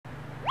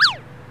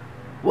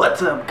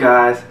What's up,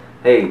 guys?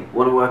 Hey,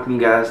 want to welcome you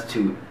guys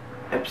to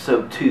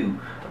episode 2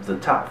 of the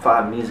Top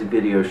 5 Music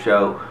Video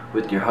Show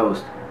with your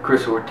host,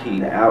 Chris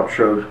Ortiz. The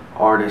outro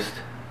artist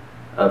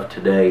of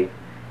today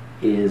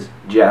is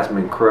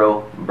Jasmine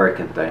Crow,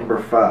 Breaking Things.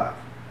 Number 5,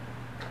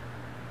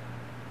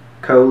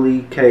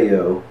 Coley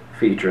KO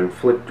featuring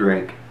Flick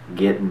Drink,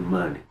 Getting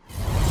Money.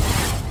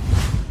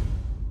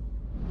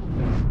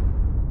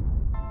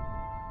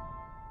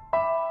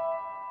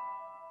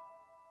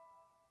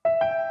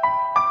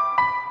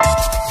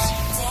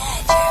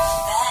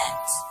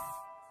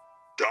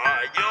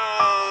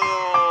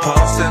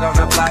 Posted on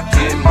the block,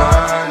 getting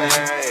money,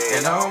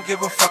 and I don't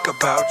give a fuck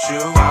about you.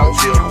 A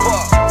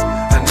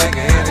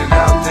nigga in and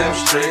out them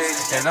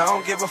streets, and I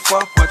don't give a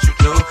fuck what you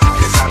do,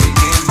 cause I be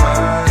getting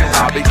money.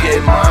 I be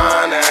getting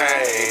money.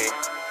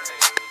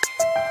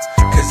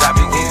 Cause I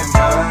be getting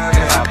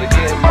money. I be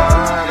getting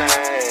money.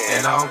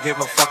 And I don't give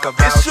a fuck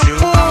about you.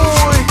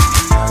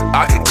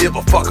 I can give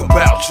a fuck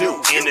about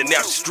you. In and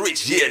out the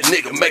streets, yeah,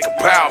 nigga, making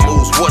power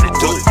moves, what it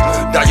do?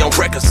 Die on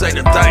records say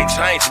the thing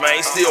changed,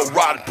 man. Still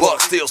riding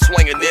bucks, still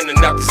swinging in and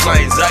out the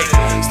same eight.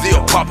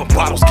 Still popping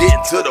bottles,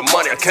 getting to the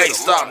money. I can't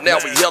stop now,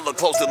 we hella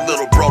close to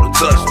little bro to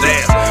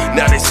touchdown.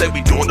 Now they say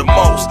we doing the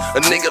most.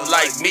 A nigga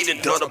like me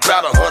done done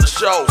about 100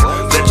 shows.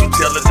 Let you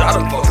tell it, I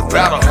done fucked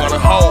about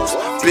 100 hoes.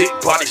 Big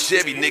body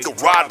Chevy, nigga,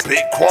 riding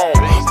big chrome.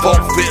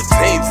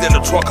 415s in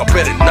the trunk, I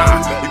bet it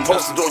not. We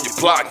posted on your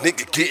block,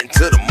 nigga, getting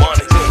to the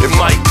money. It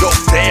might go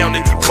down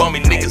if you bummy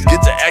niggas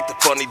get to acting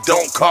funny.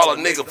 Don't call a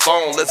nigga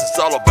phone unless it's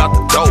all about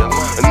the dope.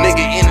 A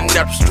nigga in and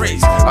out the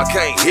streets, I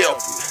can't help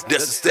it.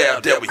 That's the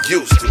style that we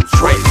used to.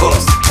 Straight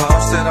hustle.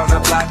 Posted on the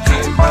block,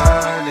 getting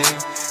money,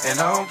 and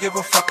I don't give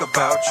a fuck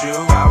about you.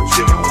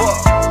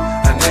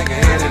 A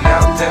nigga in and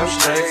out them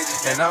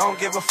streets, and I don't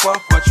give a fuck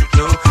what you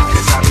do,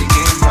 cause I be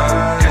getting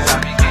money.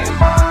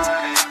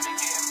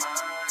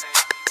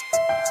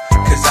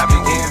 Cause I be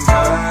getting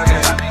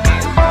money.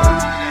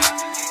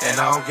 And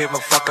I don't give a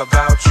fuck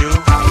about you.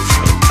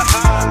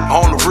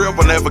 On the real,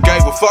 I never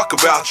gave a fuck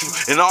about you.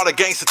 And all the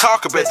gangsta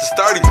talk about the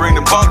 30 bring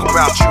the bunk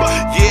about you.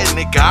 Yeah,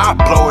 nigga, I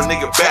blow a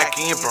nigga back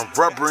in. From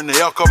rubber in the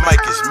Elko,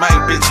 make his main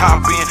bitch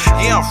hop in.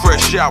 Yeah, I'm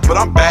fresh out, but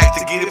I'm back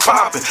to get it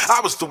poppin'.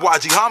 I was the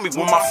YG homie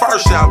when my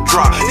first album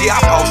dropped. Yeah,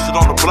 I posted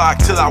on the block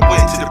till I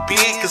went to the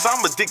pen. Cause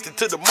I'm addicted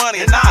to the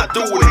money and I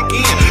do it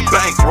again.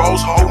 Bank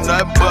rolls, whole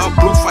nothing but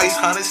blue face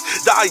hunters.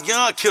 Die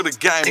young, kill the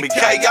game, and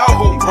KO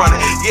who run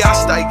it. Yeah, I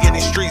stay in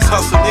these streets,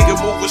 hustle, nigga,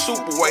 moving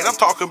super weight. I'm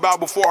talking about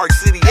before Arc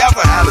City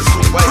ever had a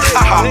super weight.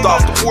 I hopped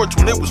off the porch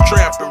when it was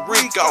trapping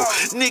Rico.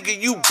 Nigga,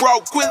 you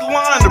broke, quit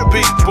lying to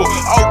people.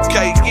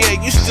 Okay, yeah,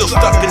 you still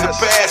stuck in the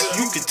past.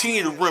 You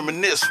continue to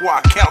reminisce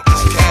while I count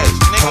this cash,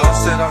 nigga.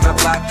 Posted on the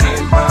block,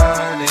 getting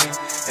money,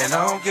 and I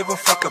don't give a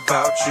fuck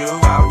about you.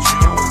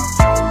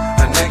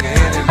 A nigga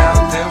in and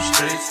out them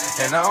streets,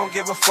 and I don't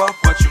give a fuck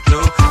what you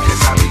do,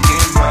 cause I be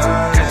getting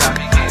money.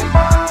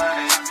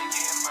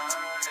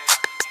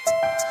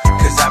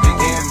 Cause I be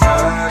getting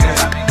money.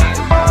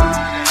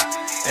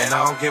 And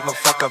I don't give a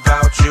fuck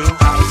about you.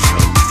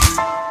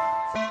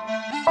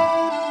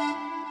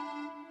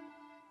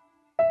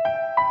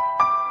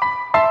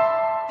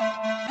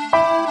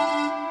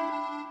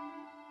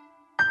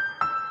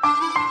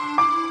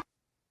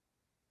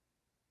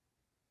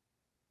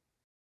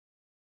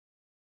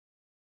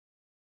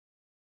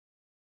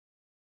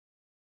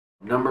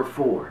 Number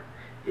 4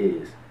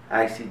 is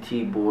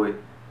ICT Boy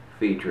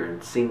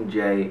featuring Cing,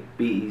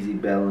 Eazy,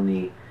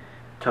 Bellany,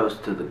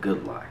 Toast to the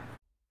Good Life.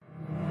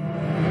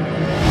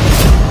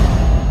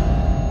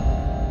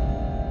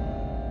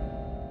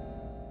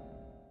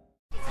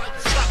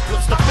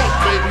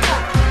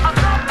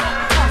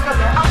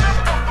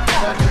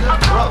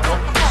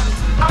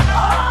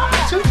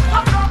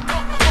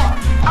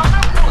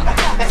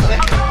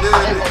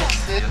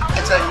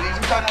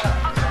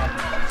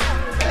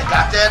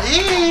 Got that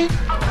heat.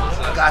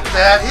 Got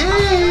that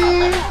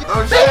heat.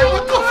 Oh shit,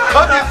 what the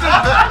fuck is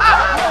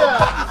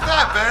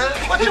that, man?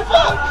 What the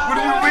fuck? What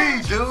do you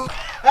mean, dude?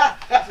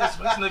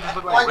 This niggas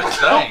look like rich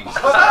things.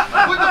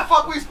 What the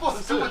fuck we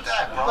supposed to do with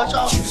that, bro?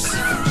 Y'all, you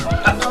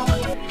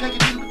can't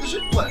get with this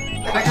shit? What?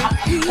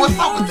 Nigga, what's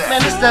up with that?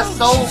 Man, this that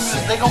soul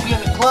music. They gonna be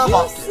in the club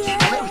off this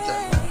and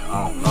everything. I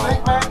don't know.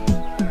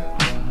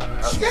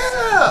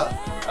 Yeah.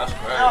 That's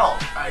crazy. Yo,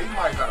 he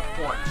might got a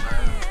point,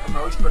 man. I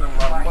know he's spending a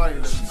lot of money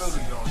in the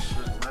studio and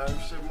shit, man.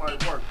 This shit might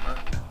work, man.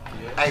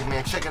 Yeah. Hey,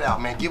 man, check it out,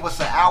 man. Give us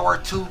an hour or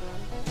two,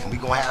 and we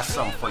gonna have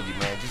something for you,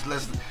 man. Just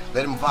let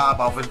him vibe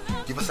off it.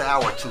 Give us an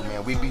hour or two,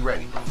 man. We be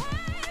ready.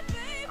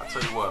 I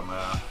tell you what,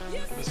 man.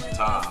 Give me some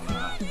time,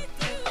 man.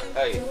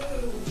 Hey,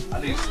 I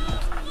need some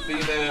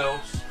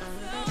females,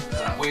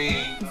 some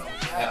weed,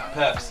 and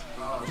Pepsi.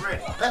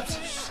 Ready? Pepsi?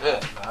 Yeah,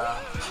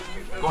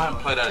 man. Go ahead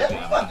and play that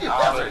again.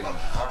 Alright.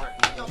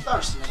 You're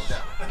thirsty,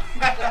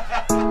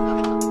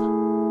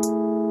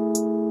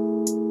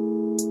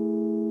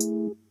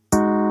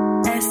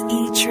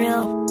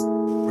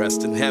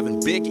 Rest in heaven,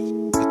 Biggie,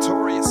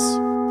 notorious.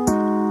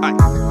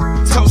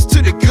 Toast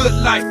to the good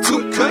life,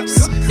 2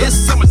 cups. It's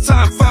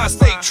summertime, fine,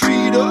 stay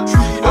treed up.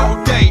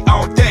 All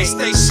day,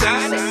 stay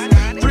shining.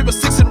 3 by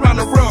 6 around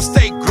the world,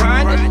 stay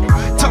grinding.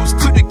 Toast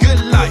to the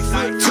good life,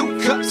 2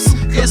 cups.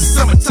 It's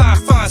summertime,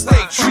 fine,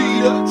 stay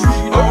treed up.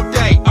 All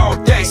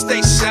day,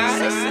 stay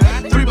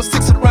shining. 3 by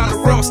 6 around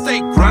the world, stay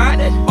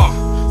grinding.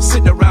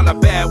 Sitting around a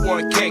bad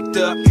one, caked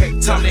up.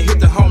 Time to hit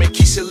the homie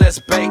Keisha, let's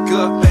bake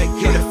up.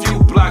 Hit a few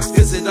blocks,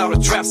 visit all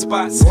the trap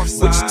spots.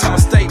 Wichita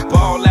State,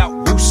 ball out,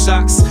 woo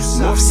shocks.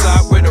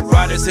 Northside, where the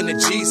riders and the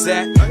G's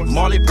at.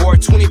 Marley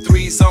board,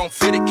 23s on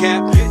fitted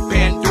cap.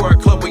 Pandora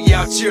Club, we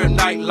out here,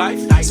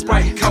 nightlife.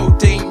 Sprite and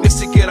codeine, mixed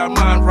to get our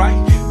mind right.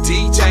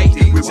 DJ,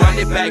 rewind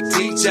it back,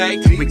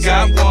 DJ. We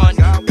got one,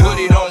 put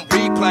it on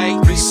replay.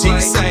 She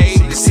say,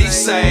 he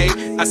say.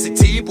 I said,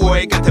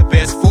 T-boy got the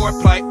best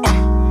foreplay.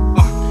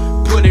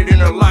 Put it in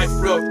her life,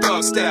 real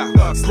thug style.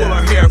 Pull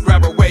her hair,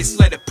 grab her waist,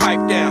 let it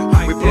pipe down.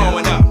 We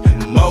blowing up,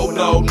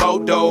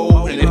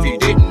 modo. And if you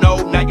didn't know,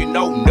 now you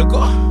know,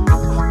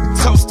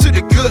 nigga. Toast to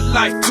the good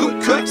life,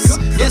 2 cups.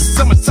 It's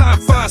summertime,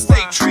 fine,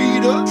 stay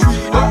treed up.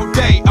 All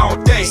day,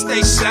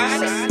 stay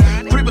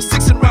shining. 3 by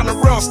 6 around the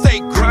world, stay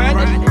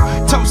grinding.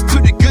 Toast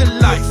to the good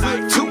life,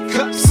 2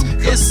 cups.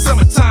 It's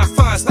summertime,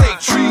 fine, stay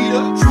treed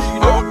up.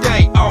 All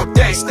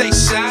day, stay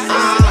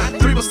shining.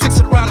 3 by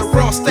 6 around the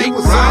world, stay grinding. It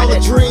was all a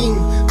dream,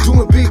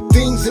 doing big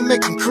things and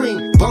making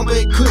cream.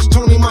 Bombay Kush,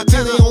 Tony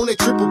Montana on that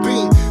triple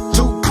beam.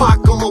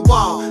 Tupac on my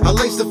wall. I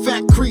laced a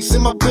fat crease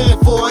in my pants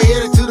before I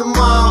headed to the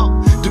mall.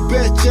 The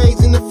best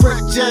J's and the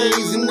fresh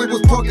J's, and it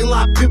was parking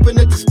lot pimping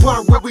at the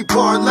spot where we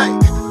parlay.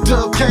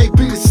 Dub KB,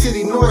 the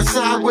city, north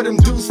side, where them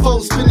dudes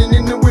folks spinning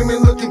and the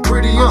women looking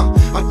pretty.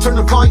 I turn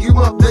the volume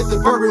up, let the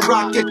bourbon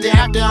rock. At the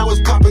after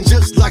hours popping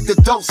just like the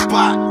dope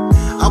spot.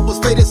 I was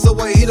faded, so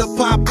I hit up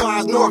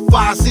Popeyes, North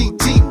 5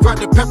 CT, brought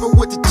the pepper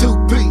with the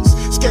 2 beats.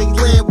 Skate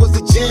land was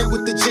the jam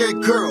with the J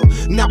girl.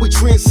 Now we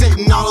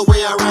trendsetting all the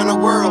way around the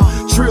world.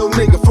 Trill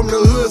nigga from the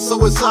hood,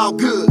 so it's all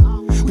good.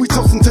 We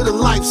toasting to the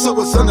life, so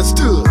it's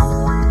understood.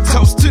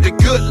 Toast to the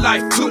good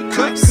life, 2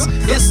 cups.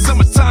 It's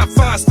summertime,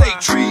 fine, stay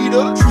treed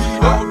up.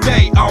 All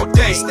day,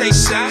 stay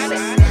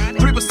shining.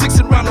 3 by 6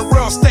 around the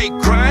world, stay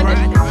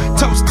grinding.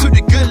 Toast to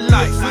the good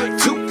life,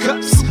 2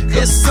 cups.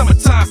 It's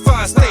summertime,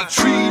 fine, stay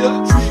treed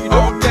up.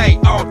 All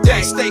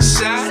day, stay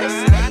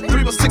shining.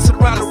 3 by 6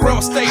 around the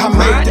world, stay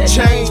grinding. I made the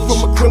change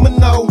from a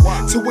criminal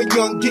to a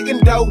young getting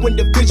dough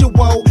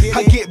individual.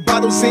 I get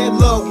bottles and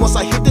love once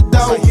I hit the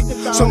dough.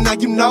 So now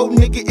you know,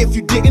 nigga, if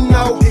you didn't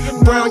know.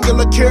 Brown,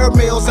 yellow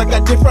caramels, I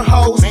got different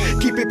hoes.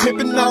 Keep it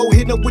pimpin' low,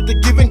 hit them with the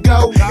give and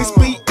go. It's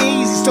be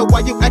easy, so why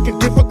you acting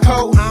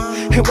difficult?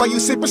 And while you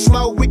sippin'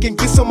 slow, we can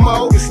get some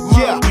more.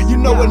 Yeah, you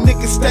know a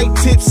nigga stay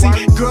tipsy.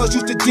 Girls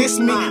used to diss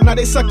me, now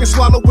they suck and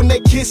swallow when they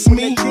kiss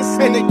me.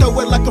 And they throw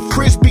it like a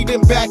frisbee,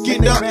 then back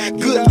it up.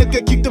 Good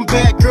nigga keep them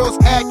bad girls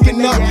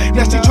acting up.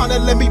 Now she tryna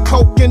let me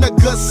poke in her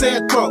guts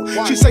and throat.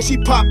 She say she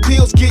pop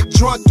pills, get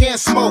drunk and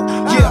smoke.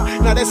 Yeah,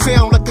 now that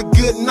sound like a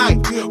good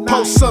night.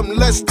 Post something,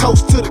 let's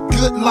toast to the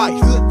good life.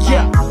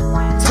 Yeah.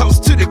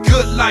 Toast to the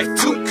good life,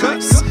 2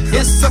 cups.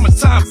 It's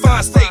summertime,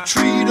 fine, stay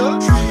treed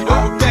up.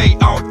 All day,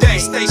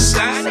 stay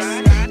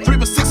shining. 3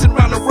 by 6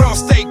 around the world,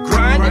 stay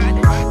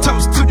grinding.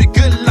 Toast to the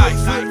good life,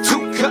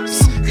 2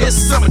 cups. It's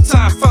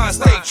summertime, fine,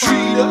 stay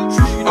treed up.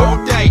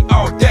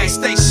 All day,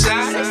 stay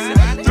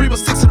shining. 3 by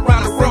 6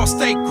 around the world,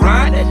 stay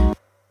grinding.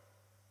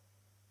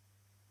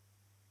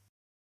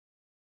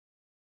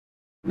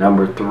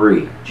 Number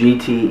 3,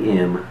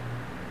 GTM,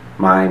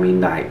 Miami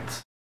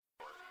Nights.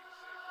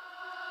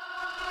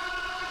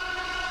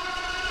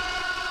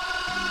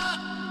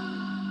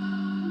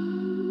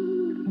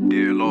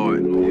 Dear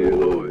Lord, dear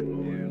Lord,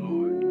 dear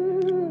Lord,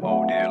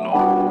 oh dear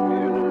Lord,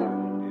 dear Lord.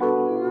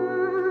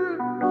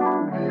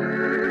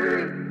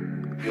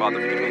 Father,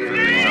 forgive me for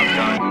the things I've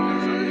done.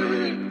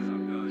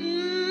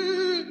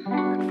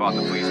 And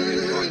Father, please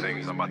forgive me for the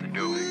things I'm about to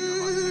do.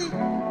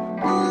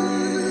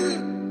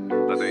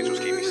 Let the angels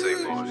keep me safe,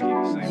 Lord. Keep me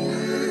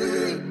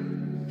safe.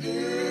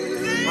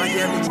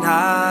 Miami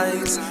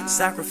Nights,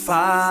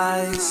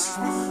 sacrifice.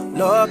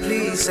 Lord,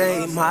 please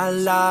save my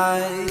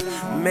life,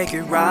 make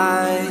it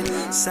right.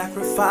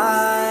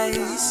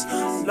 Sacrifice,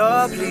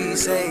 Lord,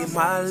 please save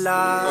my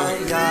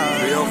life.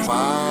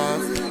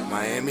 305,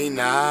 Miami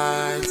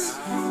Nights.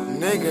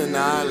 Nigga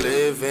not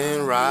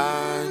living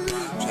right.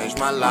 Change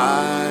my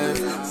life,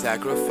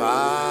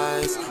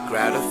 sacrifice,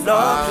 gratify.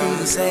 Lord,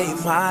 please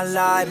save my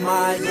life,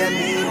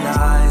 Miami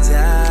Nights,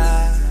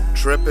 yeah.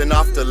 Tripping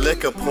off the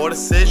liquor, poor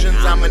decisions,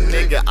 I'm a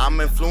nigga. I'm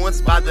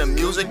influenced by the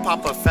music,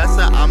 pop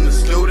professor, I'm the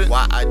student.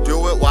 Why I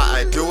do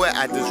it,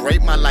 at this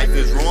rate my life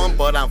is ruined.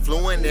 But I'm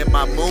fluent in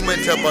my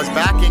movement to bust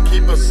back and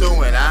keep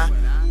pursuing.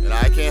 And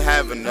I can't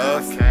have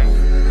enough.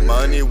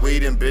 Money,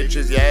 weed, and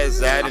bitches, yeah,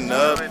 it's adding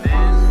up.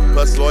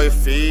 Plus lawyer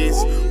fees,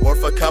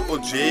 worth a couple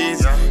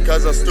G's.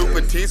 Cause of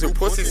stupid teas who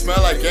pussy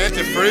smell like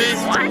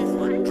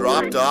antifreeze.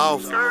 Dropped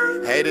off,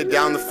 headed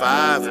down the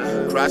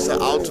 5, crashed the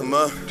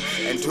Altima,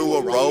 and to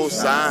a road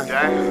sign.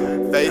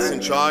 Facing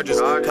charges,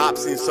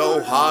 cops seem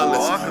so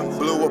heartless.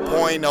 Blew a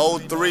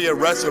 .03,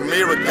 arrested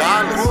me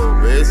regardless.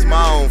 It's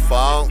my own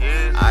fault,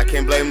 I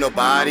can't blame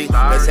nobody.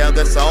 Let's have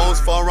the souls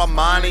for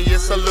Armani,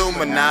 it's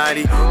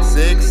Illuminati.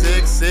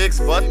 666,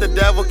 but the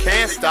devil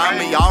can't stop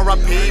me.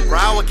 R.I.P.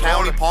 Broward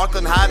County,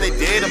 Parkland High, they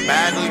did them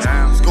badly.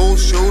 School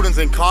shootings,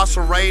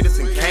 incarcerators,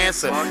 and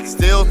cancer.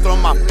 Still throw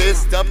my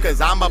fist up cause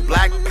I'm a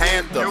Black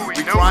Panther.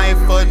 We crying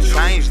for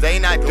change, they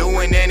not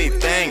doing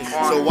anything.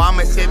 So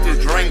I'ma sip this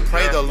drink,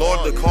 pray the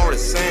Lord the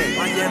chorus sing.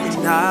 Miami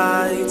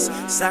nights,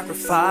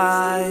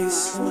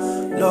 sacrifice.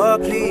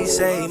 Lord, please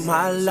save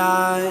my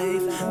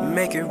life,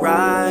 make it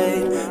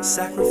right.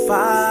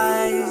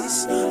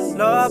 Sacrifice.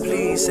 Lord,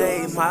 please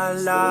save my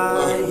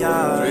life.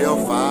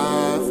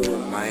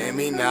 305,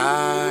 Miami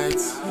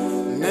nights.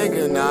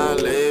 Nigga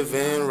not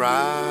living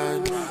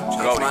right.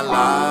 Change my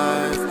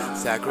life,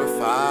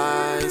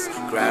 sacrifice,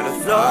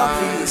 gratify.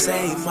 Lord, please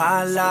save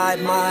my life,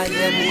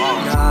 Miami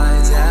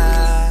nights,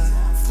 yeah.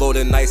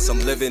 Florida nights, I'm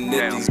living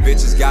it. These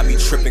bitches got me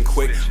tripping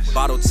quick.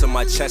 Bottle to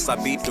my chest, I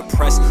be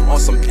depressed on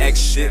some X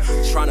shit.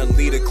 Tryna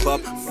lead a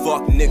club,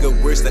 fuck nigga,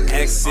 where's the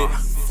exit?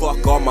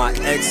 Fuck all my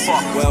exes,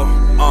 well,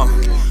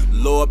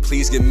 Lord,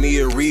 please give me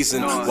a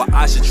reason why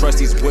I should trust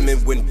these women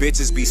when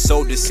bitches be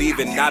so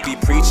deceiving. I be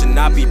preaching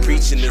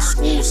the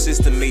school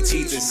system may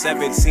teaching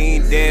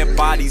 17 dead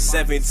bodies,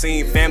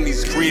 17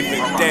 families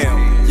grieving.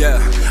 Damn, yeah.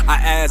 I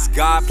ask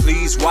God,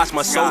 please watch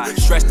my soul.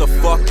 Stress the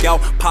fuck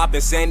out,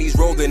 popping Sandy's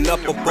rolling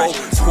up a boat.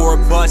 Tour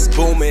bus,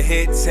 booming,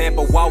 hit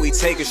Tampa while we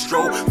take a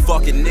stroll.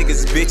 Fucking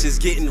niggas, bitches,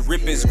 getting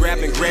rippings,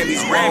 grabbing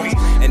Grammys, rolls.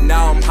 And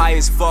now I'm high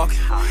as fuck,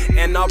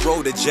 and I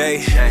roll the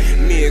J.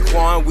 Me and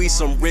Quan, we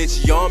some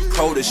rich young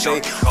protege.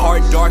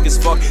 Heart dark as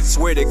fuck,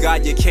 swear to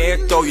God you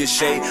can't throw your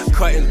shade.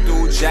 Cutting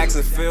through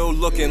Jacksonville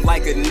looking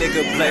like a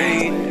nigga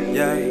blade.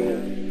 Yeah,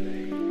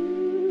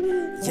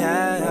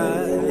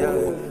 yeah,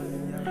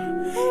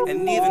 yeah.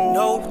 And even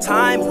though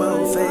time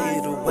will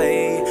fade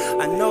away,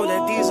 I know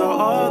that these are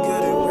all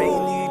good and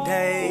rainy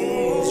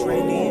days,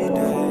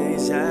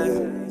 yeah.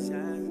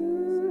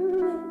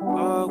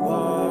 Oh,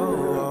 whoa,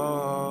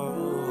 whoa,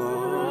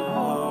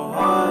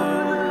 whoa.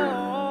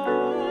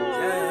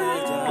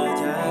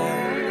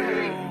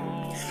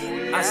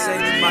 I say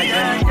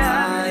Miami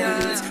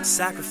nights,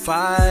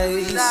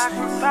 sacrifice.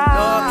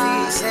 Lord,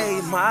 please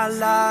save my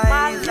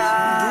life.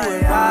 Do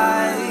it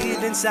right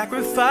and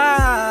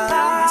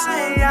sacrifice.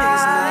 Niggas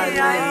not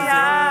living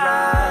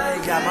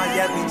right. Yeah,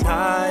 Miami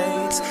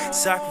nights,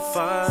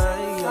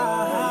 sacrifice.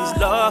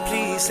 Lord,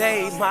 please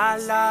save my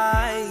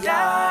life.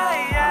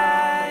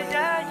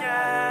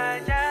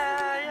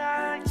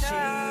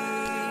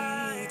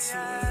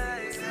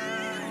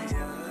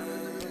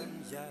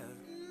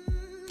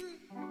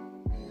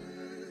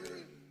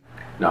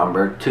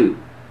 Number 2,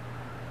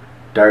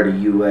 Dirty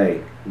UA,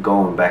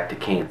 Going Back to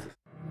Kansas.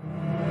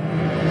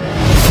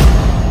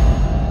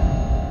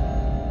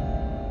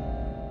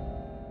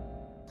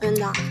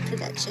 Unlock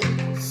production.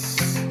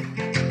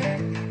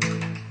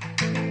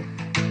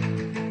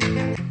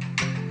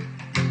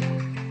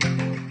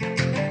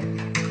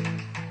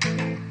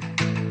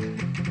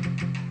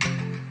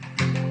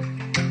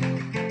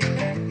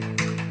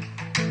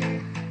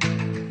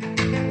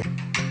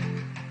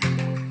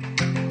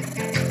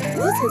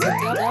 This is a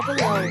double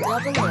O.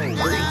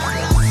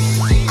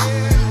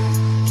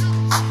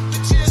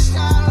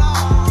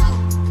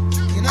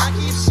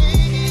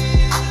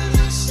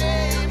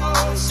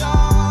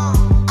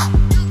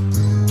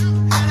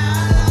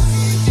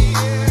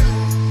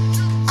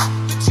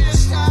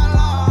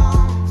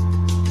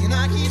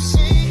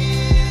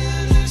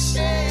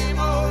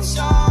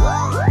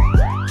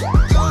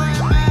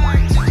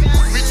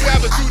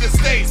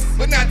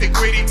 But not the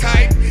gritty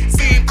type.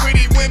 Seeing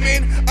pretty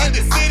women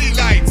under city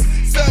lights.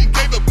 Some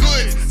gave up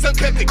good, some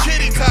kept the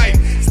kitty tight.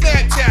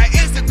 Snapchat,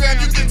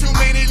 Instagram, you get too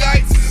many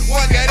likes.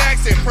 One got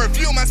accent,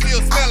 perfume, I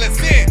still smell a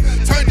scent.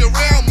 Turned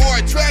around, more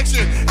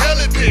attraction,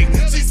 hella big.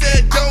 She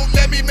said, don't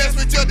let me mess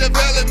with your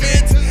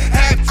development.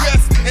 Half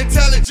dressed,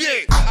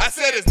 intelligent. I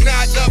said it's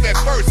not love at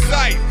first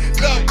sight.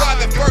 Love by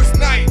the first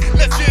night.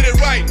 Let's get it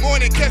right.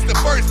 Morning, catch the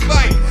first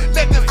flight.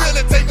 Let the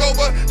feeling take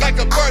over like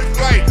a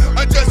birthright.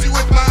 Undress you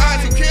with my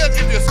eyes, who cares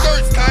if your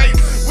skirt's tight?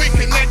 We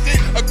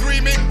connected,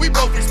 agreement, we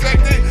both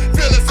respect it.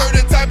 Feel a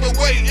certain type of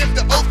way if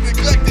the oath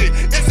neglected.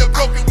 It's a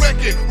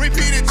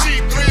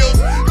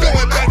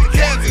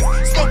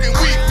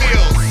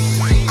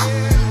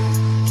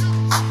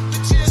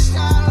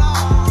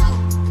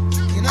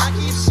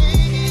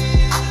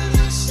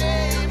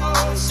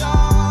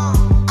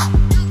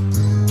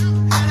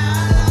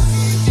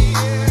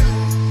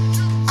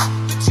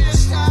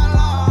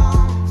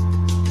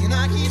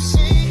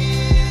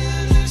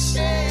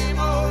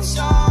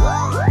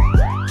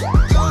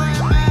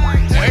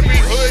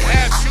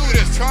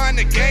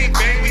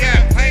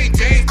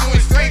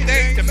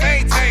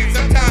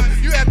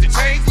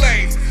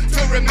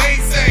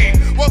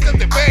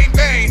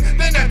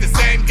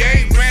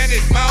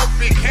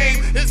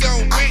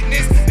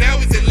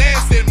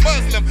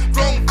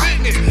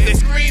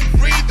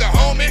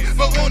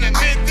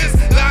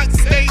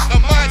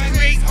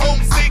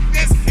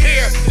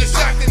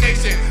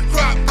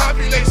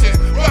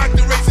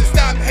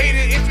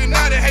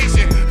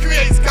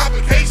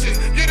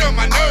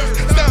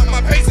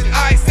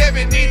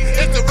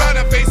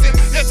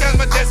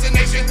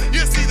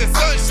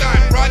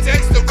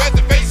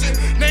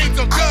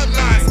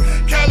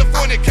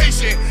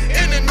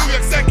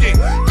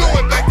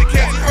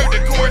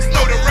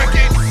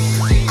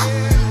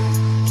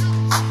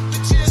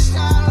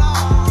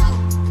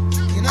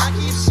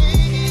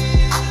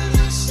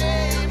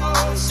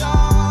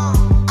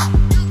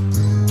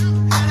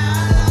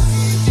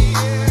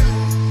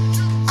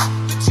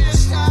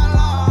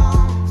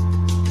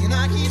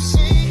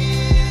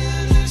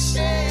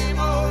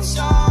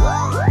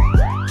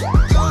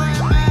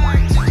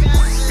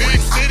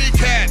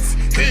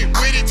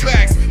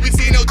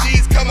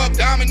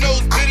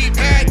Domino's, pity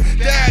pad.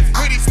 Dad's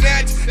pretty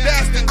snatch,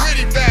 that's the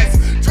gritty facts.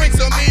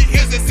 Drinks on me,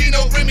 here's a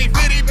Cino, bring me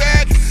bitty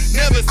bags.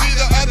 Never see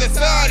the other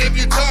side if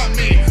you taught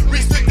me.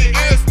 Restricted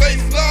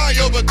airspace, fly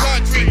over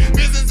country.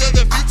 Business of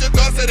the future,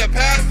 thoughts of the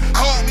past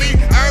haunt me.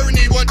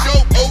 Irony, one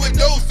dope,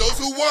 overdose, those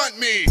who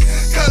want me.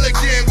 Color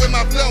kid with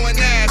my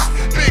flowing ass.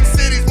 Big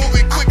cities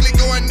moving quickly,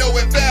 going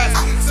nowhere fast.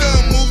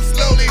 Some move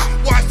slowly,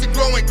 watch the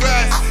growing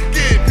grass.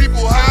 Get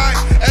people high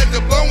as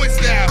the blowing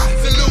style.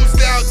 Saloon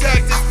style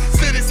tactics,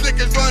 city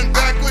slickers run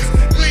backwards.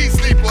 Please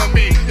sleep on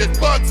me, there's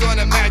bugs on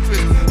the mattress.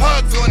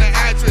 Hugs on the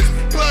actress,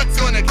 plugs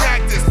on the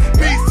cactus.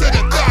 Peace to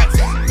the thoughts,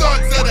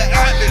 thoughts of the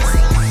atlas.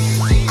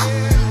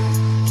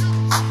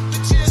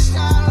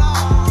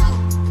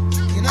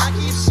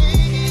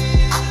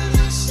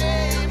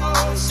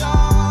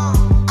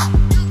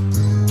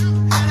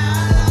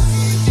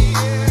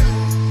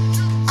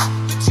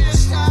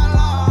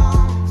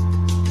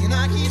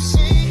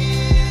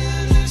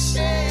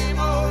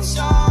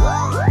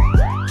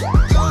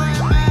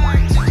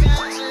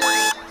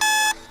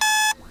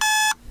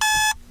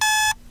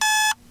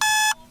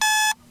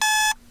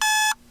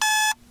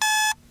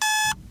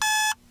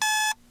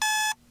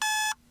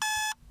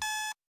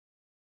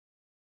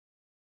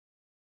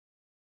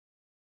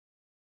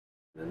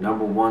 The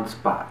number one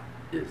spot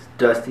is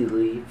Dusty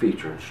Leigh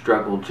featuring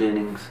Struggle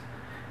Jennings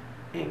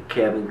and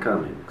Kevin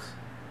Cummings,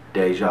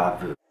 Deja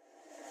Vu.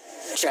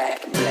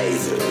 Track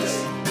Blazers.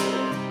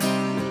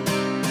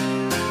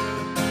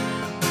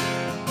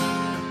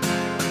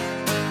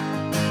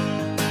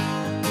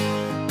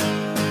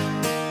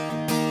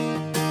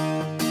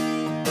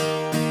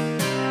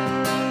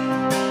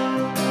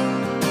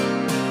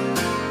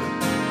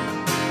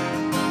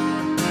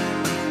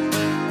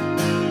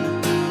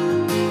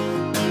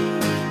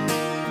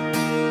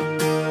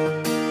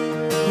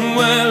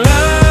 Well,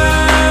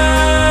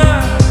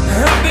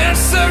 I've been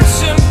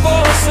searching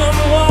for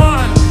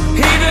someone,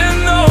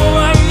 even though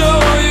I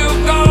know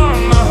you're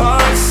gone, my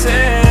heart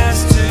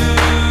says to.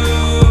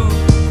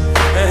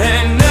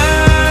 And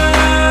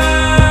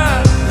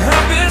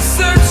I've been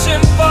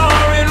searching far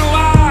and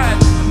wide,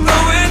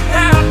 though it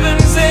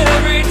happens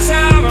every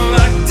time,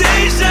 like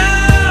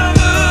deja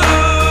vu.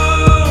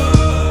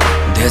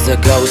 There's a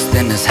ghost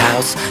in this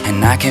house,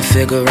 and I can't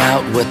figure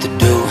out what to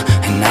do.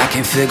 And I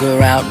can't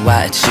figure out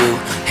why it's you.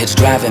 It's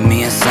driving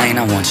me insane.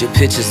 I want your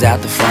pictures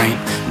out the frame,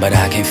 but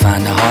I can't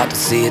find the heart to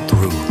see it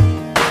through.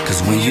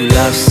 Cause when you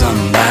love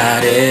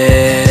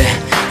somebody,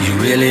 you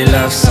really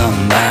love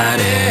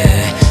somebody,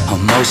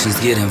 emotions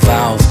get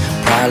involved,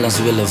 problems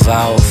will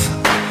evolve.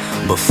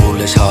 But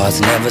foolish hearts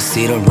never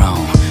see the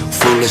wrong.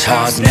 Foolish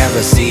hearts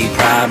never see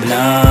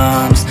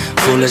problems.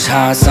 Foolish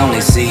hearts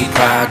only see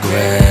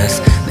progress.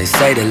 They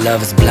say that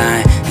love is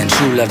blind and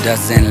true love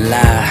doesn't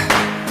lie,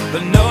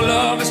 but no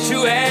love is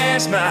true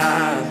as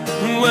mine.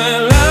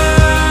 Well,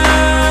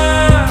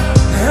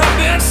 I've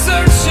been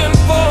searching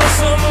for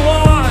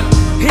someone,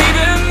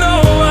 even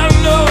though I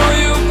know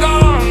you're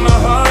gone, my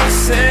heart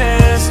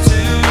says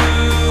to.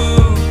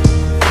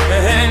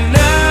 And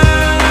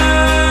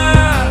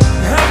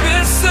I've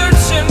been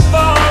searching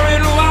far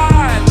and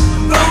wide,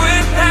 though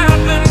it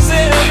happens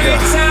every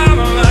time,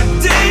 like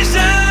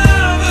deja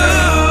vu.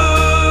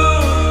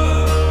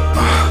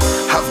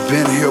 I've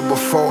been here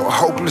before,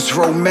 hopeless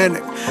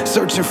romantic,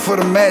 searching for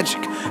the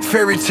magic,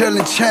 fairy tale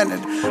enchanted,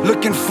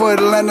 looking for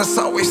Atlantis,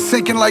 always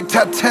sinking like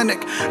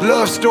Titanic.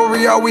 Love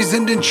story always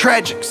ending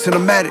tragic,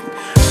 cinematic.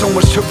 So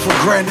much took for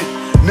granted,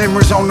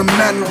 memories on the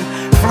mantle.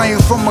 Flame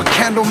from a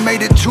candle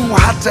made it too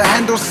hot to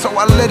handle, so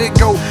I let it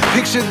go.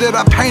 Picture that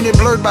I painted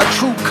blurred by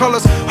true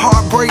colors.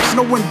 Heart breaks,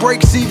 no one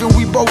breaks even,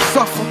 we both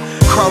suffer.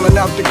 Crawling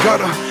out the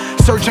gutter,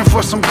 searching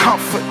for some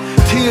comfort.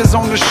 Tears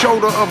on the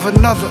shoulder of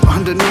another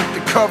underneath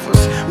the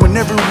covers. When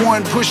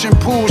everyone push and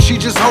pull, she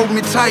just hold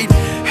me tight,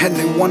 and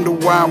they wonder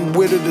why I'm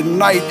with her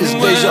tonight. It's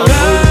deja vu.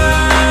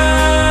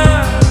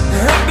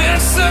 I've been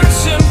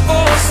searching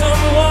for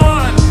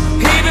someone,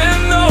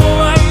 even though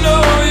I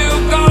know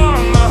you're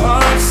gone, my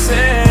heart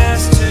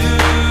says to.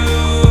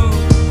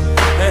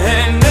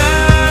 And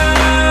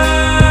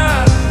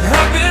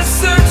I've been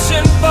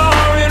searching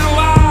far and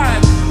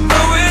wide,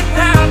 though it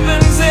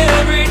happens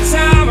every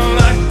time,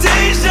 like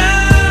deja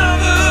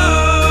vu.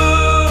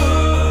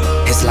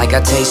 It's like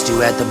I taste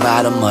you at the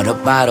bottom of the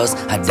bottles.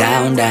 I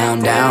down, down,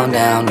 down,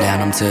 down, down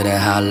them to the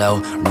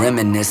hollow,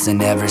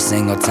 reminiscing every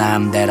single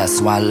time that I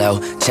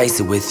swallow. Chase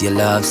it with your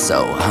love,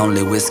 so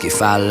only whiskey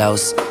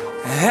follows.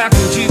 How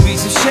could you be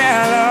so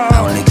shallow?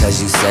 Only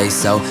cause you say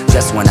so.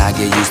 Just when I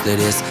get used to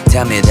this,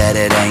 tell me that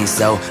it ain't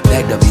so.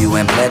 Begged of you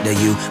and pled to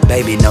you,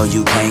 baby, no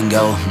you can't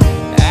go.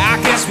 I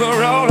guess we're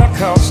roller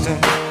coasting.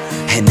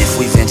 And if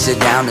we venture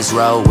down this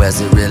road,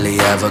 where's it really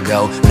ever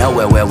go?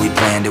 Nowhere where we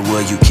planned it,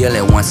 will you kill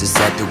it once it's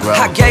set to grow?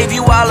 I gave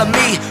you all of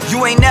me,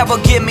 you ain't never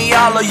give me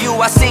all of you.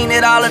 I seen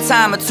it all the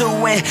time or two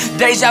when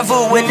deja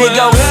vu when it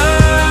goes.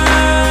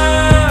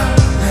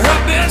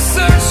 I've been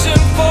searching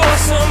for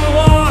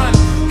someone,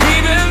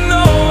 even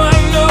though I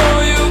know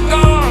you're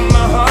gone,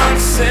 my heart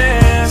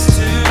says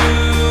to.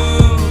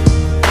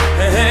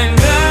 And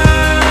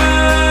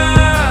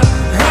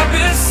I've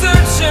been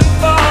searching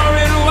for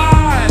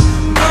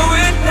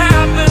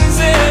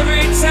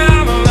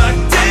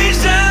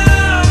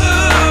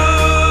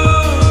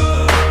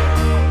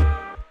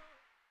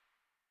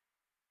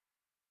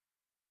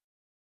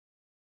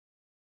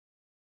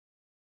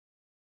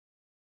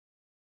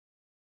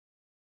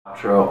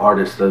Outro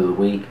artist of the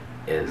week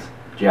is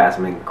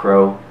Jasmine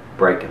Crow,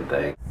 Breaking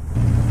Thing.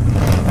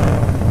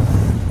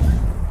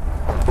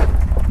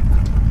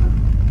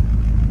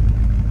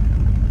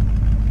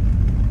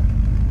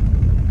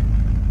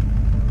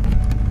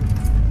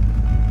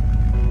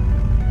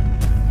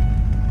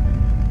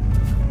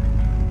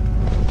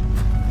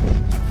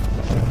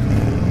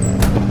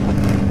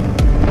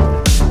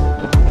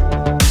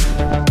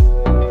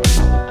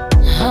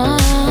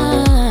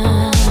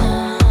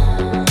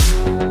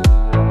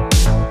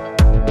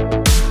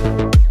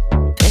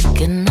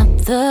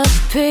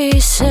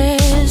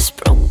 Pieces,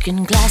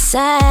 broken glass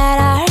at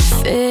our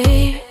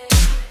feet,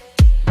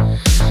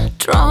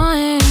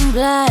 drawing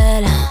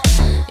blood.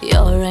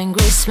 Your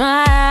angry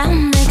smile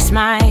makes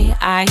my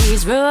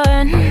eyes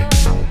run.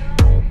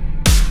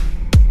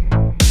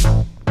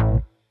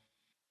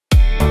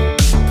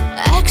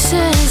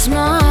 X's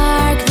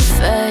mark the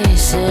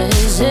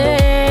faces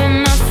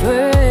in our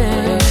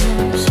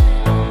frames.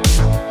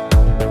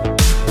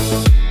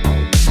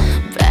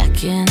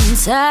 Back in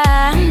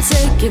time,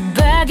 take it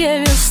back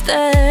if you'll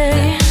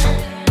stay.